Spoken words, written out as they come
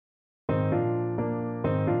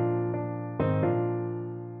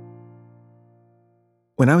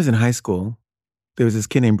When I was in high school, there was this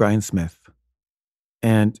kid named Brian Smith,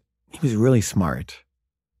 and he was really smart,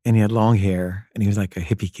 and he had long hair, and he was like a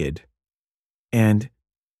hippie kid. And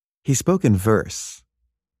he spoke in verse.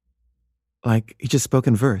 Like, he just spoke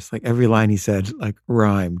in verse. Like, every line he said, like,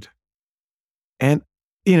 rhymed. And,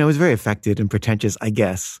 it was very affected and pretentious, I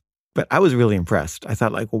guess. But I was really impressed. I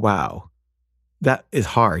thought, like, wow, that is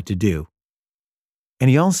hard to do.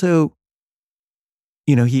 And he also,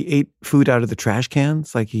 he ate food out of the trash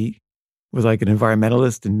cans. Like, he was like an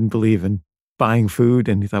environmentalist and didn't believe in buying food,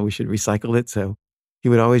 and he thought we should recycle it. So he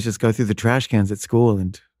would always just go through the trash cans at school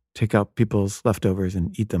and take out people's leftovers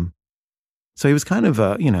and eat them. So he was kind of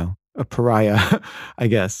a pariah, I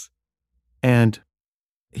guess. And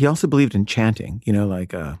he also believed in chanting,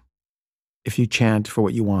 like if you chant for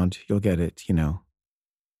what you want, you'll get it,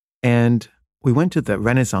 And we went to the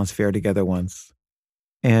Renaissance Fair together once,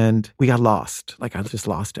 and we got lost. Like, I just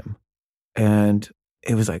lost him. And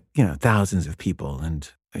it was like, thousands of people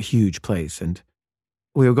and a huge place. And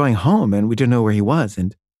we were going home and we didn't know where he was.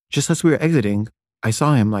 And just as we were exiting, I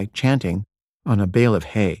saw him like chanting on a bale of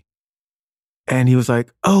hay. And he was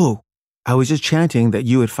like, "Oh, I was just chanting that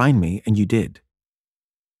you would find me, and you did."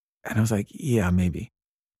 And I was like, "Yeah, maybe."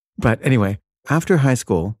 But anyway, after high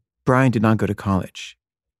school, Brian did not go to college.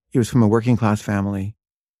 He was from a working class family,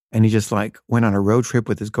 and he just like went on a road trip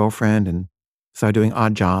with his girlfriend and started doing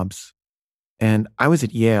odd jobs. And I was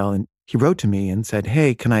at Yale, and he wrote to me and said,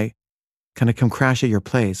 "Hey, can I come crash at your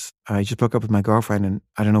place? I just broke up with my girlfriend and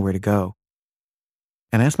I don't know where to go."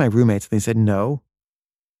 And I asked my roommates, and they said no.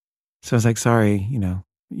 So I was like, "Sorry,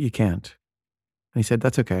 you can't." And he said,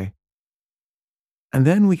 "That's okay." And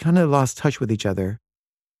then we kind of lost touch with each other.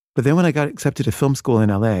 But then when I got accepted to film school in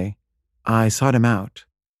LA, I sought him out.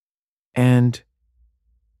 And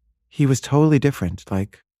he was totally different.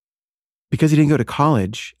 Like, because he didn't go to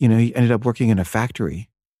college, he ended up working in a factory.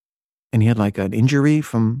 And he had like an injury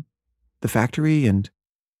from the factory. And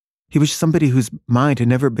he was somebody whose mind had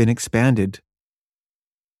never been expanded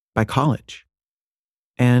by college.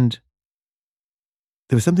 And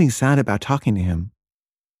there was something sad about talking to him.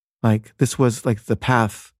 Like, this was like the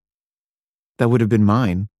path that would have been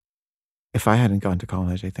mine if I hadn't gone to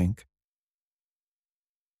college, I think.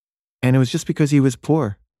 And it was just because he was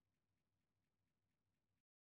poor.